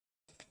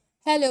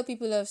Hello,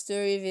 people of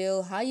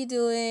Storyville. How you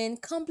doing?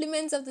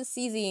 Compliments of the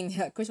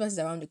season. Christmas is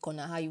around the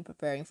corner. How you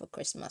preparing for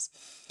Christmas?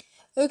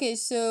 Okay,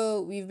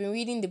 so we've been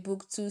reading the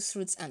book Two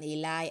Truths and a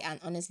Lie, and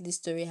honestly, the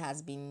story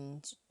has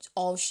been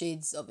all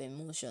shades of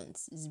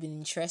emotions. It's been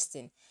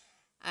interesting.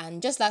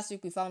 And just last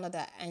week, we found out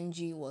that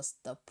Angie was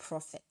the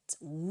prophet.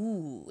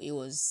 Ooh, it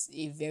was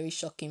a very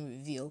shocking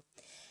reveal.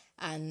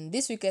 And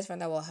this week, let's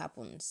find out what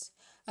happens.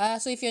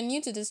 So if you're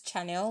new to this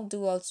channel,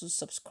 do also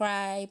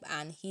subscribe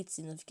and hit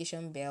the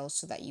notification bell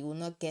so that you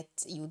will get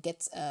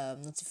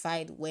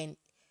notified when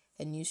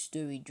a new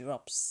story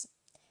drops.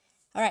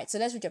 All right, so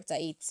let's read chapter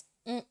 8.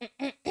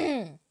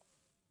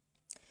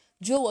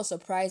 Joe was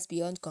surprised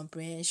beyond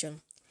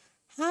comprehension.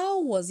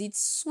 How was it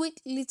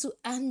sweet little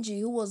Angie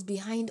who was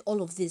behind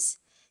all of this?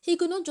 He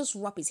could not just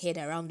wrap his head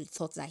around the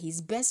thought that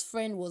his best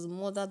friend was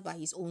murdered by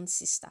his own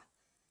sister.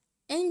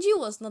 Angie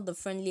was not the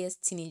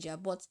friendliest teenager,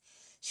 but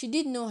she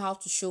did know how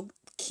to show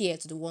care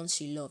to the ones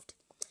she loved.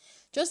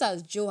 Just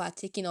as Joe had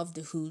taken off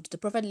the hood, the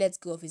prophet let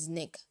go of his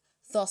neck,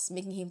 thus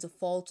making him to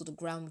fall to the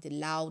ground with a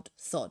loud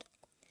thud.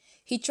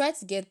 He tried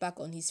to get back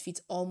on his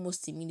feet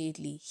almost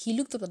immediately. He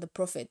looked up at the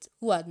prophet,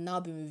 who had now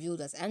been revealed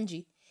as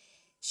Angie.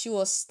 She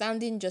was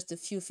standing just a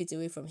few feet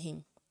away from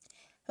him.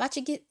 What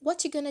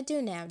you gonna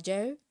do now,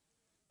 Joe?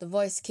 The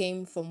voice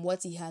came from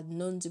what he had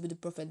known to be the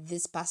prophet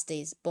these past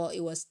days, but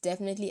it was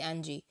definitely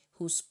Angie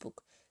who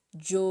spoke.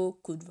 Joe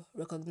could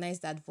recognize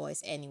that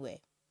voice anywhere.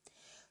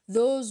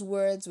 Those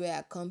words were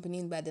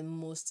accompanied by the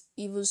most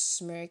evil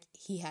smirk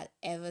he had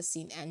ever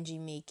seen Angie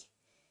make.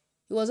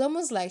 It was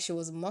almost like she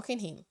was mocking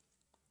him.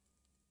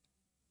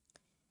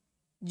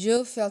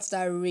 Joe felt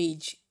that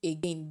rage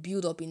again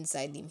build up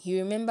inside him.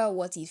 He remembered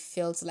what it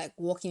felt like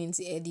walking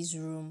into Eddie's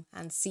room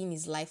and seeing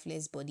his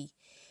lifeless body.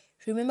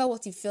 Remember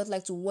what it felt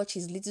like to watch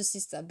his little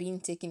sister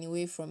being taken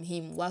away from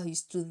him while he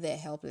stood there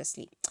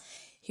helplessly.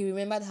 He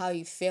remembered how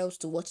he felt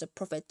to watch the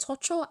prophet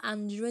torture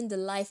and drain the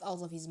life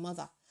out of his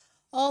mother.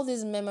 All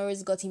these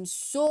memories got him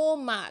so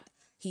mad.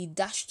 He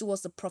dashed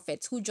towards the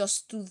prophet, who just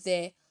stood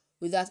there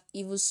with that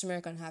evil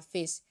smirk on her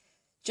face.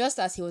 Just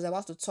as he was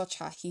about to touch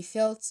her, he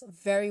felt a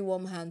very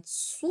warm hand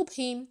swoop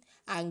him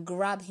and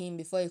grab him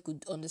before he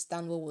could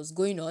understand what was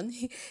going on.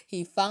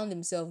 He found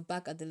himself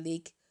back at the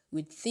lake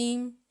with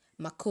Tim,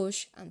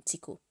 Makosh, and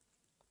Tico.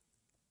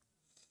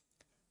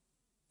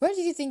 What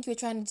did you think you were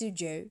trying to do,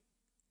 Joe?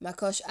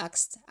 Makosh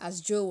asked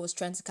as Joe was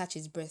trying to catch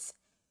his breath.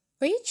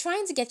 Were you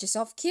trying to get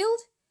yourself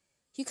killed?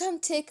 You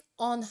can't take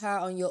on her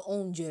on your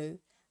own, Joe.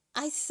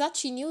 I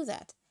thought you knew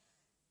that.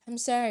 I'm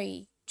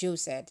sorry, Joe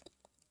said.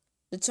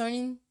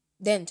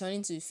 Then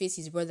turning to face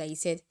his brother, he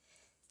said,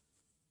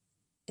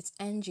 It's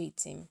Angie,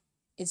 Tim.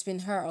 It's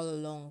been her all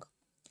along.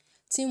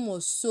 Tim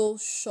was so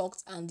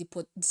shocked and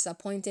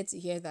disappointed to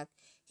hear that.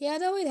 He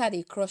had always had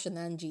a crush on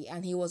Angie,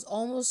 and he was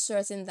almost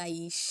certain that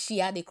she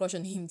had a crush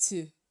on him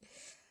too.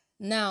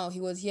 Now he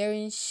was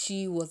hearing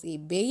she was a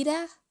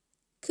beta.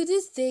 Could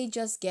this day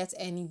just get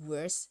any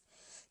worse?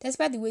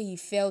 Despite the way he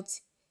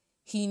felt,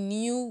 he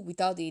knew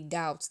without a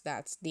doubt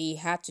that they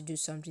had to do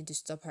something to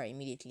stop her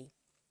immediately.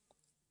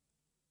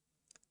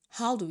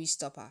 How do we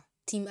stop her?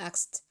 Tim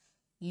asked,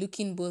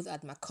 looking both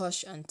at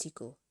Makosh and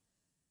Tico.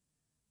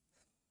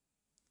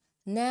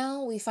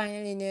 Now we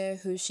finally know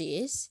who she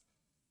is.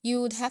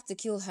 You would have to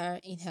kill her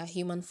in her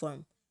human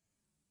form.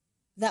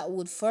 That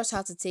would force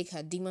her to take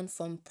her demon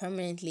form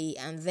permanently,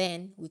 and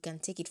then we can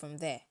take it from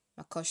there,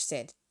 Makosh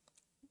said.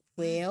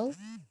 Well,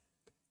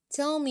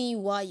 tell me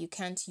why you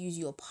can't use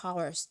your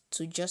powers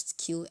to just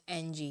kill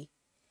Angie,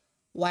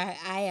 while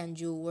I and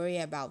Joe worry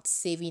about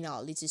saving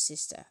our little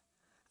sister.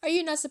 Are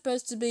you not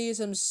supposed to be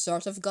some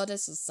sort of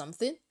goddess or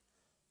something?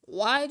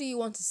 Why do you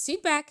want to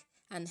sit back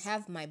and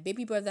have my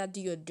baby brother do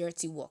your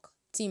dirty work?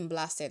 Tim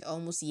blasted,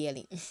 almost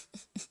yelling.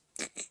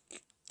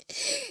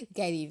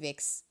 Getty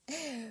Vex.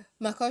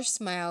 Makosh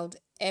smiled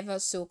ever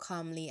so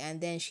calmly, and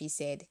then she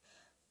said,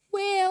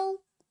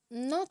 Well,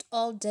 not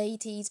all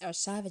deities are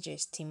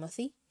savages,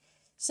 Timothy.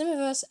 Some of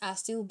us are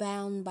still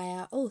bound by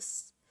our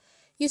oaths.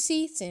 You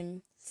see,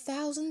 Tim,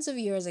 thousands of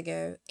years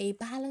ago, a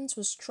balance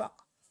was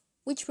struck,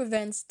 which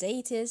prevents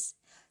deities,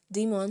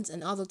 demons,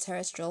 and other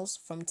terrestrials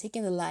from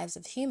taking the lives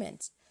of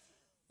humans.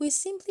 We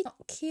simply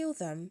cannot kill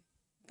them,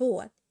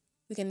 but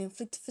we can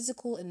inflict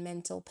physical and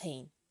mental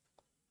pain.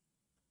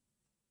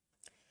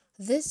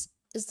 This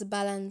is the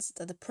balance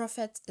that the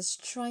prophet is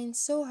trying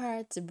so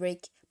hard to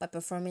break by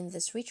performing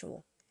this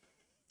ritual.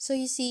 So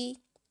you see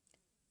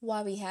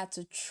why we had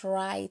to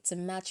try to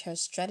match her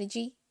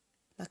strategy,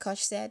 Makosh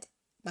said.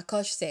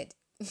 Makosh said.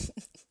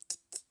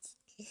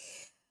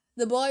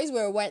 The boys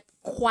were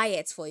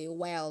quiet for a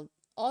while.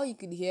 All you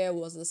could hear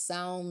was the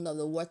sound of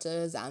the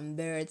waters and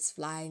birds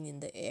flying in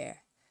the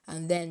air.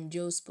 And then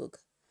Joe spoke.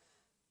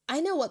 I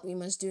know what we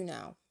must do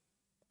now.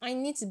 I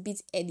need to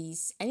beat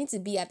Eddie's. I need to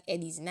be at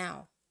Eddie's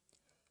now.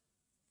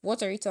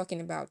 What are you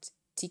talking about?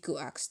 Tico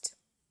asked.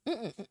 What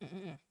are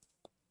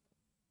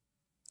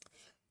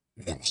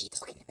you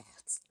talking about?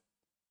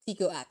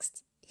 Tico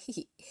asked,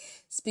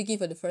 speaking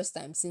for the first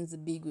time since the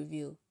big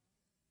reveal.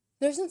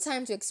 There's no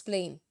time to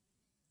explain.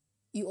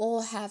 You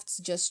all have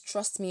to just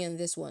trust me on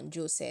this one,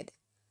 Joe said.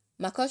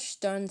 Makosh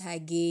turned her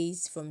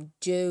gaze from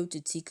Joe to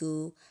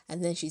Tico,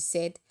 and then she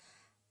said,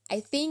 I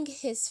think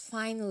he's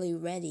finally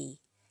ready.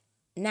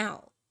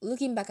 Now,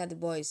 looking back at the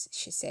boys,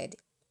 she said,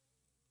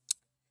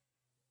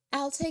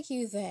 I'll take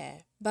you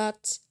there,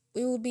 but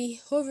we will be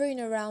hovering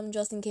around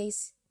just in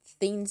case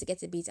things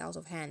get a bit out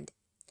of hand.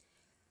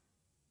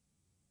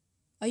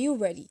 Are you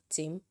ready,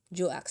 Tim?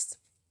 Joe asked.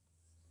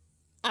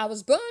 I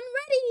was born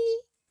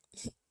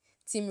ready,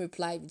 Tim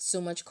replied with so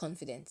much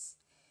confidence.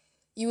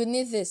 You would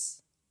need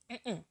this.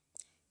 Mm-mm.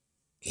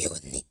 You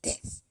would need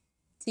this,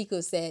 Tico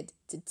said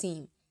to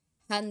Tim,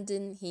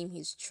 handing him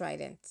his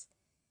trident.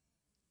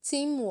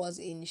 Tim was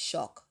in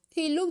shock.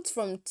 He looked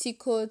from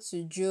Tico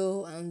to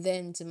Joe and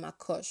then to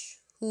Makosh,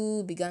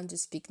 who began to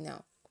speak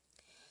now.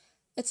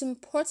 It's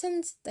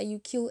important that you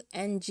kill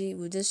Angie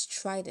with this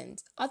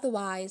trident,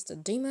 otherwise the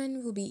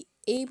demon will be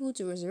able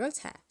to resurrect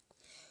her.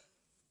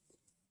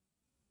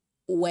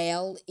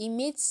 Well, it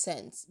made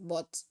sense,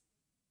 but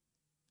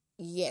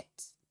yet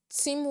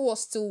Tim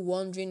was still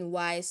wondering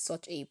why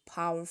such a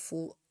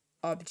powerful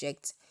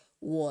object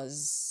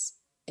was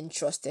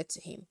entrusted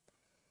to him.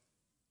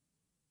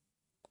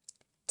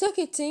 Take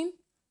it, Tim.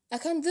 I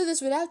can't do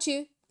this without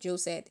you, Joe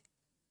said.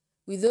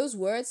 With those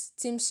words,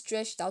 Tim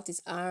stretched out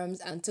his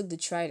arms and took the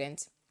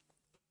trident.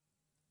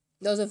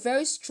 There was a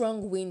very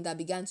strong wind that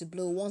began to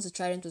blow once the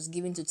trident was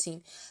given to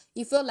Tim.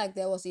 It felt like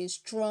there was a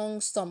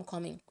strong storm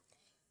coming.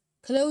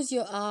 Close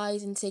your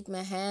eyes and take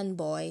my hand,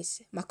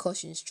 boys,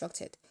 Makosh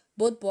instructed.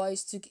 Both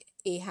boys took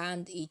a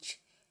hand each.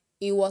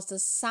 It was the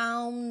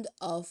sound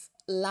of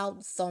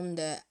loud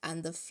thunder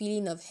and the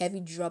feeling of heavy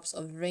drops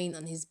of rain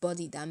on his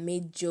body that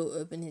made Joe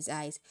open his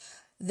eyes.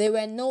 They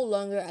were no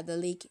longer at the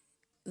lake,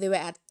 they were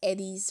at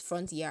Eddie's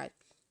front yard.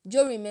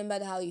 Joe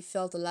remembered how he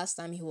felt the last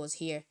time he was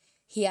here.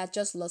 He had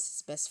just lost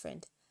his best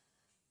friend.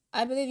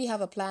 I believe you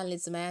have a plan,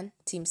 little man,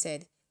 Tim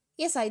said.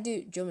 Yes, I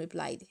do, Joe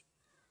replied.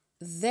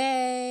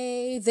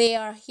 They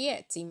are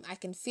here, Tim. I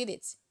can feel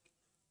it.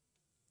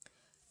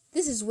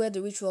 This is where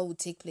the ritual will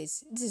take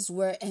place. This is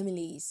where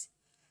Emily is.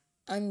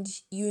 And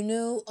you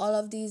know all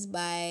of this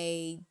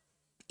by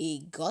a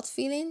gut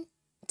feeling?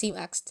 Tim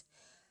asked.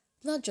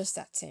 Not just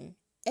that, Tim.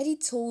 Eddie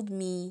told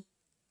me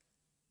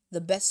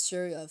the best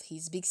story of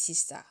his big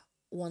sister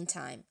one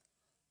time.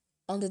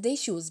 On the day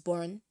she was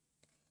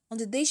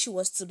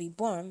to be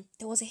born,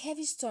 there was a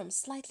heavy storm,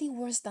 slightly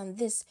worse than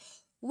this,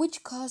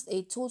 which caused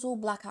a total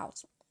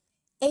blackout.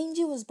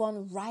 Angie was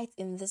born right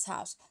in this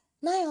house.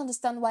 Now I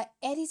understand why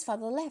Eddie's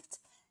father left.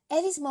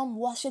 Eddie's mom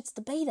worships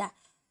the Beta.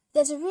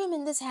 There's a room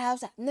in this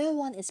house that no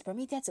one is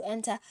permitted to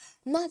enter,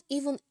 not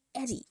even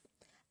Eddie.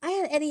 I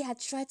and Eddie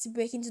had tried to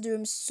break into the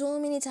room so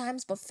many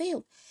times but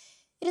failed.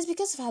 It is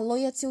because of her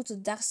loyalty to the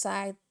dark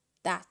side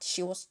that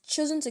she was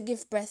chosen to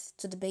give birth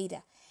to the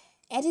Beta.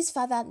 Eddie's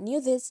father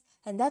knew this,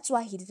 and that's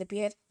why he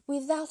disappeared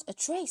without a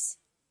trace.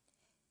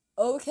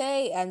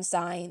 Okay,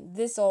 Einstein,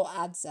 this all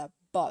adds up,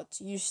 but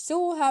you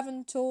still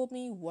haven't told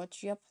me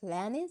what your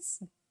plan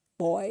is,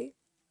 boy.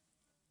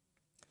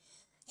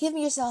 Give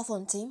me your cell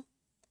phone, Tim.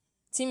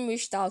 Tim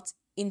reached out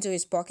into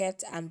his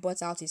pocket and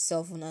brought out his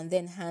cell phone and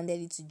then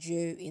handed it to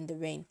Joe in the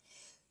rain.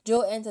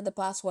 Joe entered the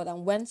password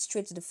and went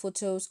straight to the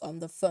photos on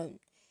the phone.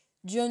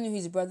 Joe knew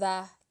his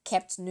brother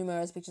kept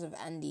numerous pictures of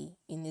Angie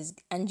in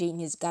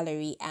his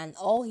gallery, and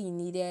all he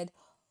needed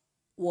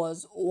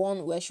was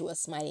one where she was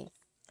smiling.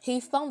 He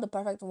found the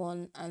perfect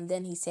one, and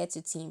then he said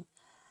to Tim,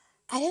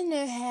 I don't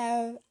know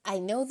how I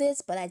know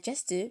this, but I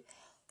just do.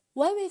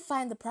 When we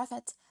find the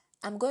prophet,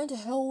 I'm going to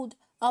hold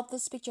up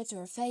this picture to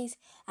her face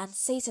and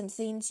say some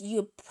things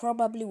you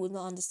probably would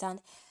not understand.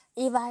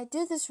 If I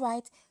do this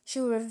right, she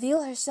will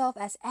reveal herself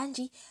as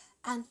Angie,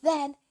 and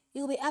then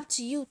it will be up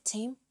to you,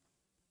 Tim.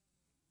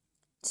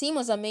 Tim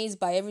was amazed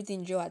by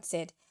everything Joe had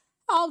said.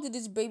 How did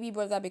his baby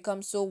brother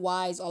become so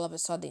wise all of a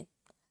sudden?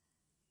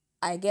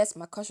 I guess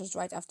Makosh was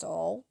right after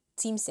all,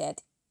 Tim said.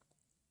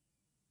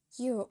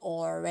 You're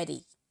all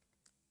ready.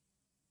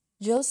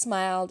 Joe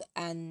smiled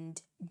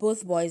and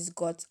both boys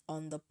got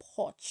on the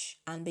porch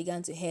and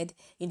began to head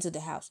into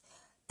the house.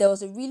 There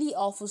was a really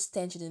awful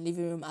stench in the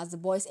living room as the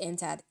boys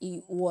entered.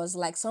 It was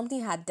like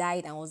something had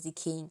died and was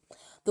decaying.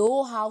 The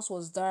whole house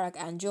was dark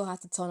and Joe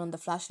had to turn on the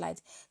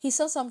flashlight. He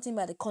saw something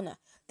by the corner.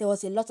 There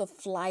was a lot of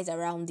flies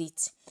around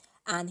it,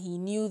 and he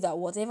knew that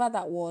whatever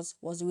that was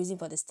the reason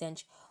for the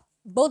stench.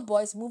 Both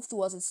boys moved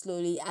towards it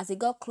slowly. As they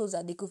got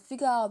closer, they could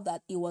figure out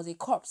that it was a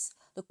corpse.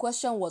 The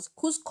question was,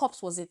 whose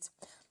corpse was it?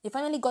 They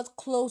finally got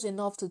close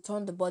enough to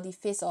turn the body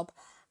face up,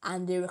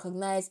 and they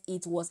recognized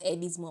it was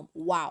Eddie's mom.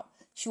 Wow.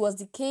 She was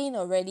decaying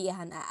already,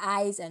 and her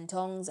eyes and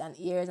tongues and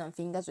ears and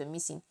fingers were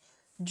missing.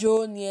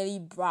 Joe nearly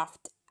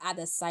barfed at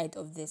the sight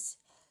of this.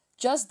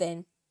 Just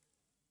then,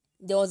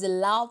 there was a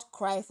loud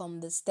cry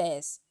from the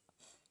stairs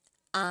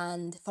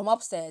and from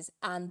upstairs,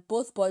 and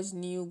both boys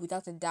knew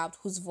without a doubt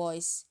whose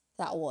voice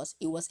that was.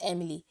 It was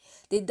Emily.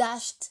 They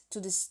dashed to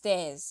the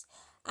stairs.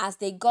 As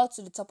they got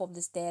to the top of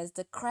the stairs,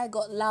 the cry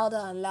got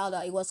louder and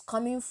louder. It was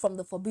coming from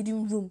the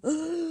forbidden room.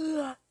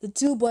 The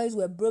two boys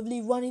were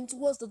bravely running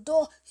towards the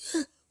door.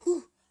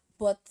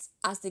 But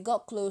as they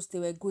got close, they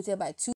were greeted by two